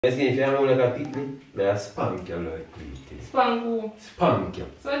Men if you have like a picnic, I spank you like it. Spank who? Spank you.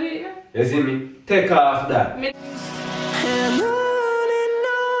 So do you? You see me? Take off that.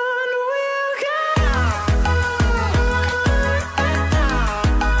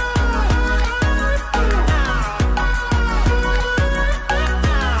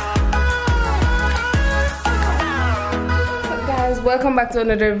 Welcome back to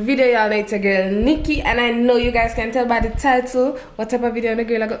another video, y'all. It's your girl Nikki, and I know you guys can tell by the title what type of video on the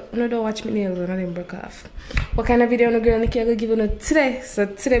girl I got. No, don't watch me nails, I didn't break off. What kind of video on the girl Nikki I gonna give you today? So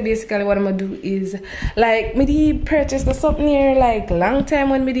today basically what I'm gonna do is like me did purchase something here like long time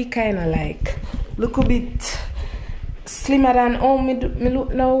when me did kinda like look a bit slimmer than me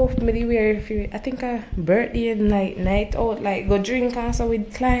look now. Me did wear I think a birthday night out like go drink and so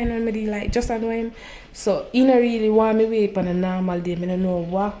with KLYNE and me did like just annoy him. So he don't really want me wait on a normal day. I don't know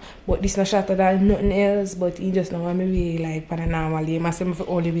what, but this not shorter than nothing else. But he just don't want me wait like on a normal day. I say me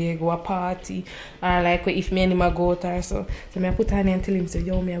only way go a party or like if me and him go out or so. So I put on and tell him so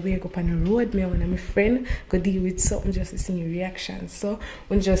yo me I wake up on the road. Me and my friend go deal with something just to see your reaction. So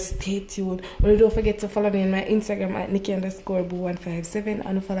when just stay tuned. But don't forget to follow me on my Instagram at NICKII_boo157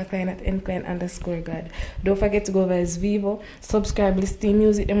 and follow KLYNE at NKLYNE_God. Don't forget to go over his Vivo, subscribe, listen to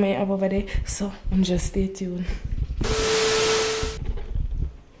music that I have over there. So just stay tuned.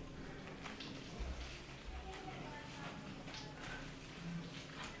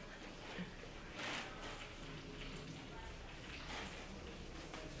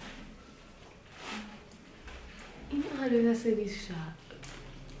 You know how do I say this shot?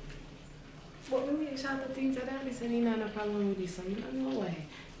 But when we shot the things I don't listen, you know no problem with this, so you don't know why.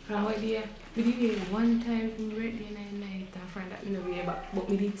 How idea? We did it one time for birthday night, a friend that me never wear back, but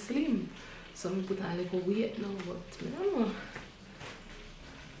me did slim. So I put on a little weight now, but I don't know.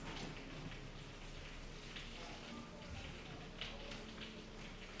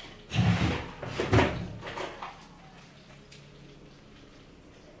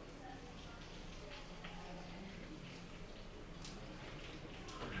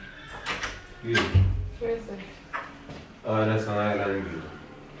 Good. Where is it? Oh, that's an island grill.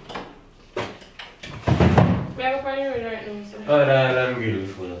 We have a party right now, sir. Oh, the island grill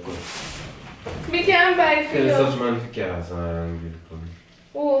full of course. We can't buy it for you. Tell such man for cars on island grill for me.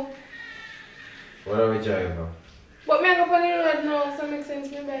 Oh. What are we driving for? But me I go on the road now, so it makes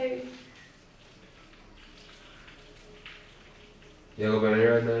sense me buy it. You go on the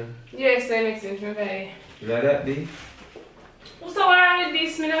road now? Yes, so it makes sense me buy it. You know that day? What's so wrong with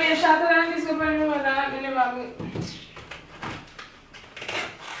this? Me never shot than this go on the road and me never...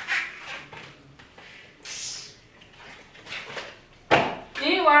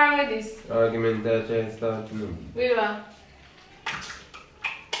 What's wrong with this? Argument that I try to start now. Wait what?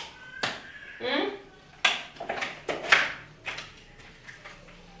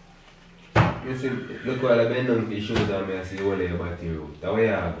 Look while I bend down for your shoes and I see all your body road. That's where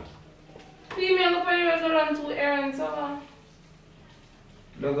you go. See me I go on the road to run 2 errands, so...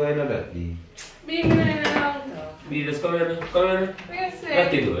 No go into that, B. Be me in a long time. B, just come here. Come here. Yes, sir. That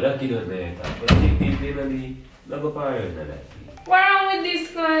kid doesn't talk. But I think people in the... No go far into that, B. What's wrong with this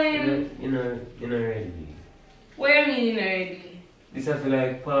KLYNE? You know ready, B. What do you mean you not ready? This I feel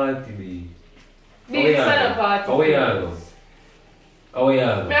like party, B. Be this not a party. How you go? How you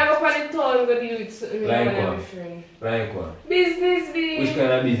go? Me I go on the town go deal with something Like with my what? friend. Like what? Business, be. Which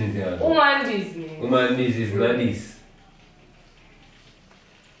kind of business you have? Woman business. Woman business, not this.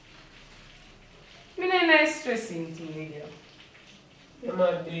 Me not nice stressing to me, girl. You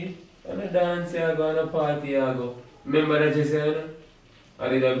mad, B? On a dance you go, on a party you go. Remember that dress you I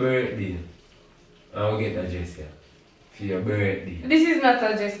did a birthday. I will get that dress here. For your birthday. This is not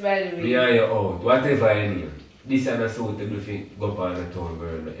a dress, by the way. Me and you out, whatever you need. This is not suitable if you go up on the town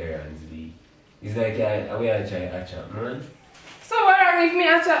burn the errands, B. It's like we are trying to chat, man. So what wrong with me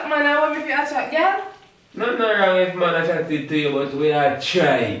a chat, man? I want me to a chat, girl? Nothing wrong if man I chat to you, but we are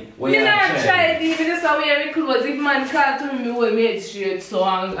trying. We are trying, even just how we wear clothes. If man call to me, we make straight so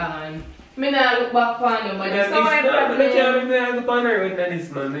hang on. Me not look back on you, but that's how I problem. I can't look on her with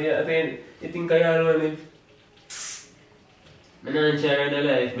this man. You think I alone live? I'm not sharing the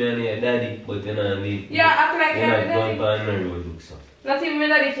life, me and your daddy, but you're not live. Yeah, act like you're not daddy. going on the road, look so. Not even my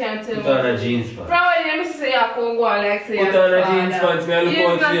daddy can't tell me. Put on a jeans pants. Probably you say you can't go on like say put on a jeans pants, me I look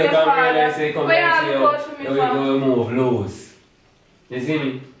out for you, come here and say come and see you move loose. You see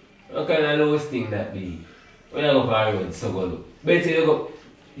me? What kind of loose thing that be? When I go for the road, so go look. Better you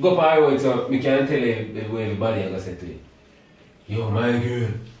go for the road so I can tell you everybody I go say to you. Yo, my girl,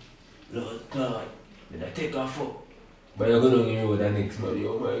 Lord God, then I take her fuck. But you're going to the road the next month,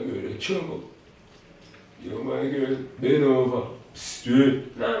 yo, my girl, trouble. Yo, my girl, bend over.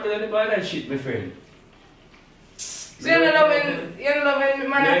 Straight. Nah, I'm not about that shit, my friend. So you're not loving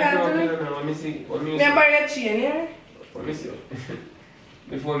man I can't do me? No, let me see. Me buy your chain, yeah? Let me see.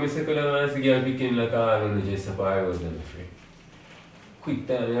 Before I settle down and see girl picking like all on the just up I was my friend. Quick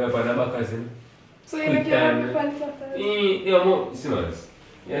time, you have a back cousin. So you make your happy pants after? Yeah, more, serious.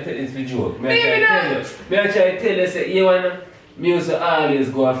 Yeah, it's a joke. Me I try to tell you, say, you wanna, me also always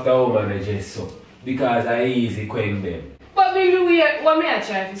go after woman and just so. Because I easy queen them. But me wear, what me I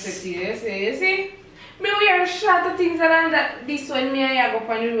try to say to you, you see? Me wear short things around that this one me I go up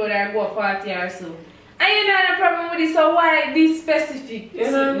on the road or go party or so. And you know the problem with this, so why this specific?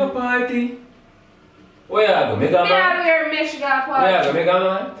 You know go party? Where you go? Mega Man? Me I wear mesh go party. Where you go? Mega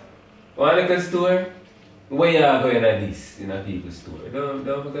Man? One little store? Where you go in this? In a people's store? Don't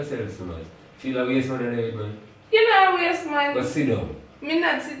make yourself so much. Feel like waste money there, man. You know waste money. But sit down. Me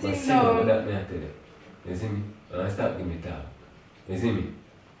not sitting down. But sit down, that me I tell you. You see me? And stop giving me talk. You see me?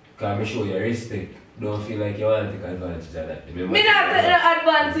 Because I show you respect. Don't feel like you want to take advantage of that. Me not take no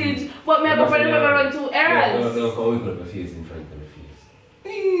advantage, but me I go for the run 2 errands. Don't come wiggle up your face in front of my face.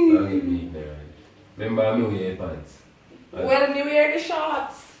 Don't get me ignorant. Remember me wear your pants. Well, me wear the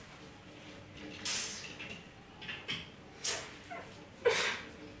shorts.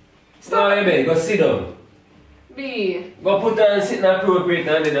 Stop. No, babe, go sit down. B. Go put on sitting appropriate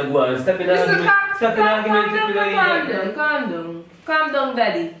and then I go on. Stop in argument. Stop in argument. Calm down,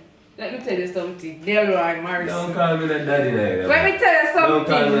 daddy. Let me tell you something. Delroy Morrison. Don't call me that daddy now. Let me tell you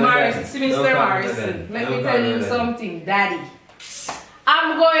something, Morrison. Mr. Morrison. Let me tell you something, daddy.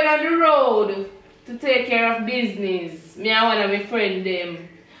 I'm going on the road to take care of business. Me and one of my friends them.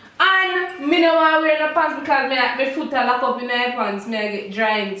 And me no want to wear no pants because my foot are locked up in my pants. Me I get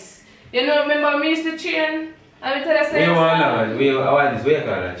joints. You know, remember me used to train? And me tell you something. I want this. What you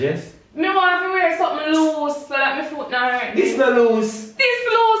call that, Jess? Me want to wear something loose so that my foot not hurt. This not loose. This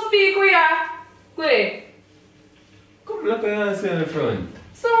loose, speak we are. Wait. Come look at yourself in the front.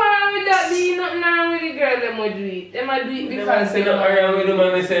 So what wrong with that? Be nothing wrong with the girl them will do it. They might do it because they nothing wrong with the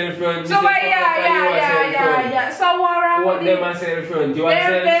man they sell in front. So what yeah. So what wrong what with it? What them sell in front? You want to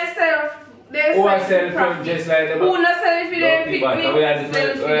sell? They who are selling from just like them? Who not selling for them picnic?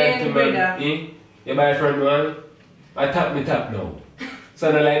 Sell for them brother. You buy from one? I tap me tap now.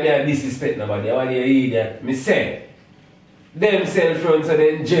 So not like me I disrespect nobody. I want you to hear that. Me say them sell front so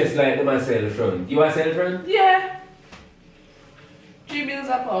then just like them I sell front. You want sell front? Yeah. 3 bills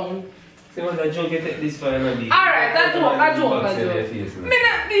a pound. See what that joke you take this far and be. Alright, that joke. Me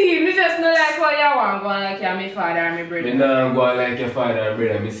not be, me just not like how you want go like you're my father and my brother. Me not go like your father and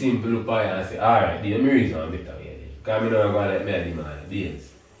brother. Me simple look at you and say, alright, the reason I'm better with you. Because me not go like me and the man.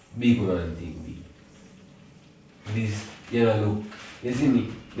 This big one thing big. This, you know, look. You see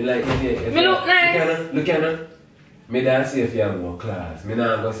me? Me like if me look nice. Look at me. Me don't say if you have no class. Me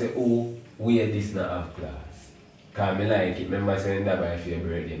not go say, oh, wear this not have class. Because me like it. Remember saying that by your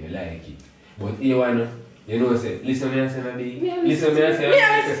birthday, me like it. But you know, say, listen me and say, listen me and say,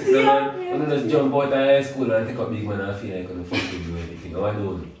 you just jump out of high school and take up big man and feel like you fucking do anything. I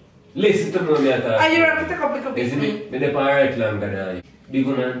don't. Listen to me at all. Are you ready to take up big man? Me dey on right longer than you. Big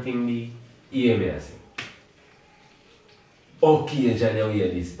man thing be, hear me and say. Okay, Johnny, you hear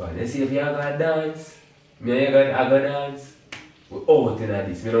this part. You see if you gonna dance, me I gonna dance. We out in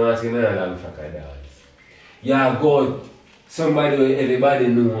this. Me don't want to see none of them fucker dance. Yeah, God, somebody who everybody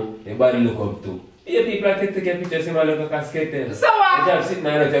know, everybody look up to. Yeah, people take pictures, see my look like a skater. So what? You just sitting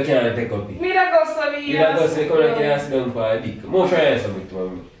there and you can't take a pic. Me that go so me. You that go say, come and get sit down for a dick. More friends of it,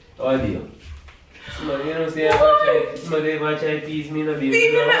 mommy. How do you? Somebody, you know, say, somebody want to try to tease me, no be. We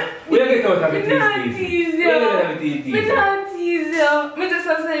don't get out of it, tease. We don't get tease. Me not tease you. Me just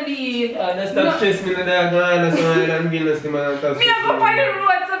say be. That's not stress me, no dog, no island, Venus, man, and talk. Me a go on the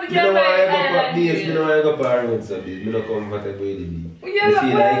road so we can buy island. Me don't want to go for a road, so me not comfortable with it. You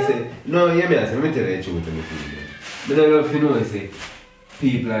feel like, say, no, hear me, let me tell you the truth, I don't love to know, say,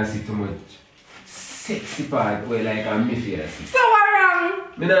 people see too much sexy part where like I'm me feel see. So what wrong?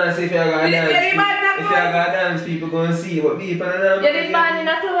 Me not say if you gonna dance, if you gonna dance, people gonna see what people are. You did bad in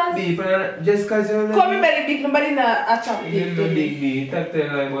a clothes? People just cause you're like. Come very big, nobody not attracted you to me. Talk to you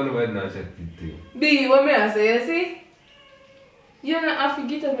like one nobody not attracted to you. B, what me I say, you see? You don't have to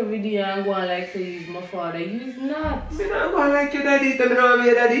get up every day and go and like say he's my father. He's not. Me not go like your daddy, tell me not be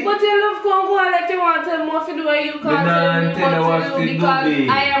your daddy. But you love go and like you want to tell me what to do and you can't tell me what to do because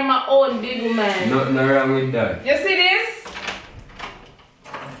I am my own big man. Nothing wrong with that. You see this?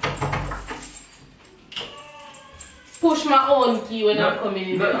 Push my own key when I'm coming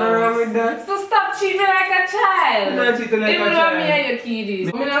in the house. Nothing wrong with that. So stop treating me like a child. I'm not treating like a child. Even though me and your key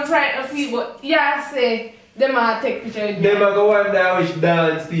this. I'm not frightened of you, but yeah, say. Them are take picture with me. Them are go wonder which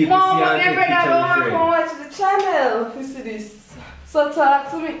dance people see and take picture with friends. Mom, watch the channel. You see this. So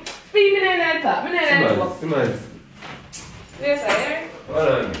talk to me. Speak me in talk. Me in talk. Yes, I hear.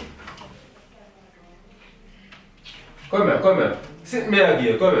 Hold on. Come here. Sit me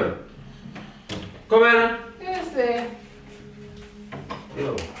again, come here. Come here. Yes, sir.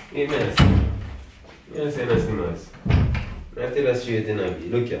 Yo, eat me. Yes, nice. I tell you straight in a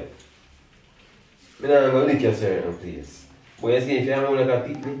look here. I'm not going to lick your certain place. But you see, if you have like a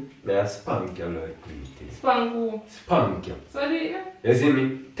picnic, I spank you like please. Spank who? Spank you. So do you? You see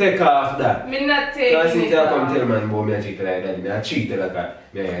me? Take off that. Me not taking it off. Because you come tell man about me I treat you like daddy. I treat you like a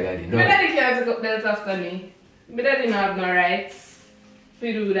daddy. No. My daddy can't take up belt after me. My daddy don't have no rights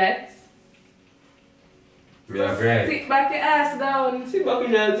to do that. Me have right. Sit back your ass down. Sit back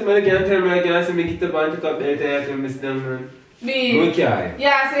in your ass. Man can't tell me I can't see me get up and take up belt and tell me sit down man. Me? More carry.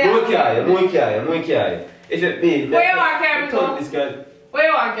 Yeah, say More carry. If it me, where you want to carry me go? This guy. Where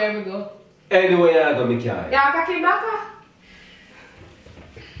you want to carry me go? Anywhere I go, me carry. You want khaki blacker?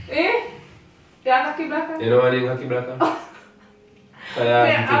 Eh? You want khaki blacker? You know what I mean, khaki blacker? You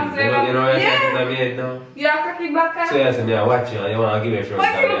know what I said in my head now? You want khaki blacker? So you say me I watch you and you want to give me a friend.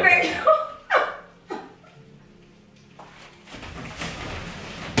 What you look like?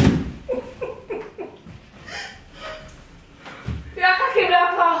 You want khaki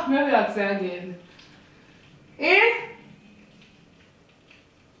blacker? Maybe I'll say again. Eh?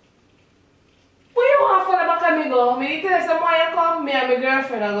 Where you want for the back of me go? Me tell you someone you come, me and my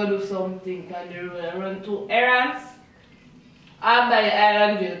girlfriend are going to do something on the road. Run 2 errands. After the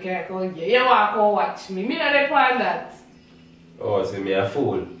island bill can come here. You want to go watch me. Me not depend that. Oh, so me a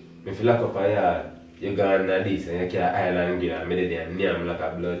fool. If you lock up a yard, you go on this and you can't island bill and me there and name like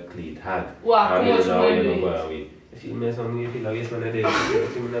a blood cleat hag. What? How much money do you? If you make something, you feel like it's one of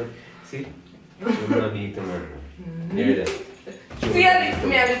them. See? You're not beat the man. Hear that? See, I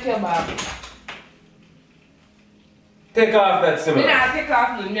lick your back. Take off that cement. Me not take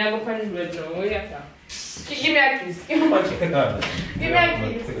off me. I go punish red now. Where you at? Give me a kiss. Give me a kiss. Take off that. Give me a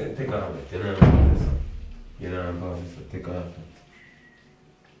kiss. Take off that. You know about this. Take off that.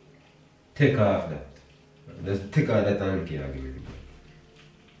 Take off that. Just take off that and give me.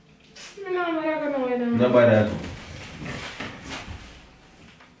 No, I'm not going to wear them. Nobody.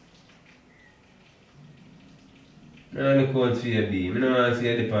 I look out for you, B. I don't want to see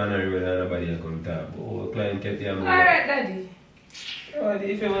you depend on the road and nobody come talk. Oh, KLYNE kept you. Alright, Daddy. Oh,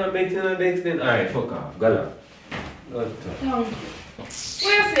 if you want to beg, then alright, fuck off. Go on. Go on. Thank you.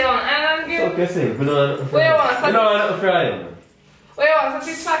 Where you say on island girl? Fuck yourself. I don't want Where you want? I don't want to fry you. Where you want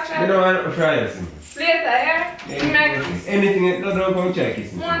satisfaction? I don't want to fry you. Later, yeah? Give me a kiss. Anything, don't come check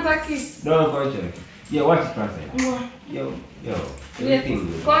it. Want a kiss? Don't come check. Yeah, watch it for a second. Yo. Everything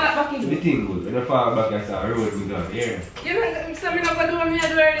good. Call that back in. Everything good. When I fall back, I saw a road we done. Here. You know, so me not going to do what me do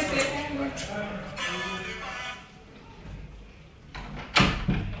already say.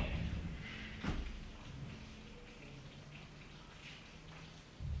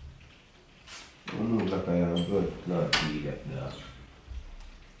 I move like I am good. Not see that now.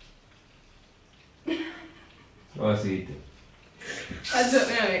 What's it? I joke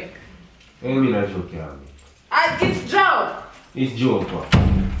me like. What do you mean I joke you? It's joke. It's joke what?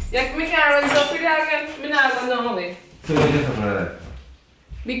 Yeah, me can't run so pretty again. Me not going no way. So what just happened like that?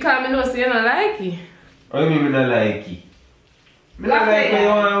 Because me know say you don't like it. What do you mean I not like it? I not like when you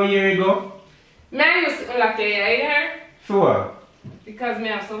want a year ago? Me I used to like your hair. For what? Because me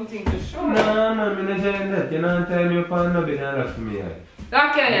have something to show. No, I not join that. You don't tell me upon no bed and lock for me.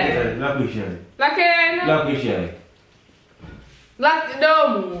 Lock your hair. Lock your hair. Lock your hair now. Lock your hair. Lock,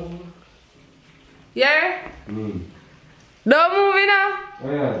 don't move. Yeah? Mm. Don't move, you know?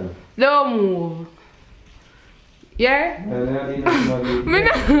 What you do? Don't move. Yeah?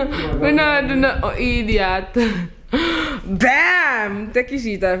 Me no do no idiot. Bam! Take your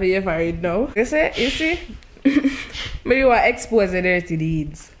sheet off your forehead now. You see? Me you want to expose the dirty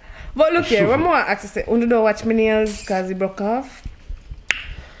deeds. But look here, when I want to ask you, say, you don't watch my nails because it broke off.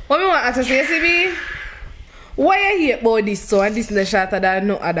 When I want to ask you, see me? Why you hate about this so and this in the shorter than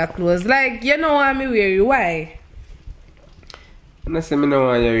no other clothes? Like, you know what me wear you, why? I say I don't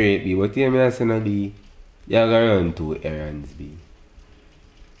want you to rape me, but you say no be. You're going to run 2 errands, B.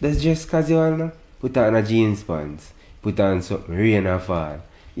 That's just because you want to put on a jeans pants, put on something, rain or fall.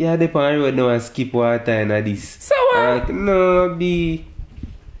 Yeah, they on the road now and skip water and this. So what? Like, no, be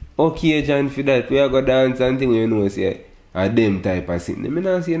okay, John, for that. We are going to dance and thing, you know, say, a them type of thing. I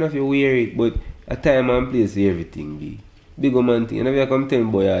don't say enough you wear it, but a time and place for everything, be. Big man thing. And if you come tell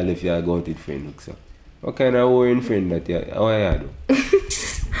me, boy, I'll if you go out with friend, look so. What kind of wearing friend that you, how you do?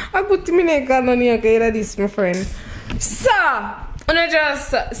 I put me in a this, my friend. So, wanna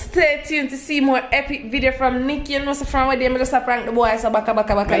just stay tuned to see more epic video from Nicky and most from where they just prank the boys so baka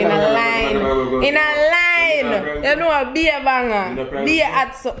in a line. In a line. You know, be a banger. Be a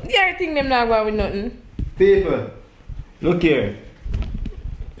at so. You think them not going with nothing? People, look here.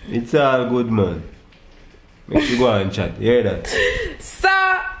 It's all good, man. Make you go and chat. You hear that? So,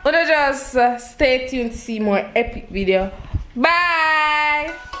 wanna just stay tuned to see more epic video.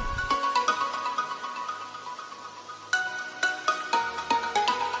 Bye!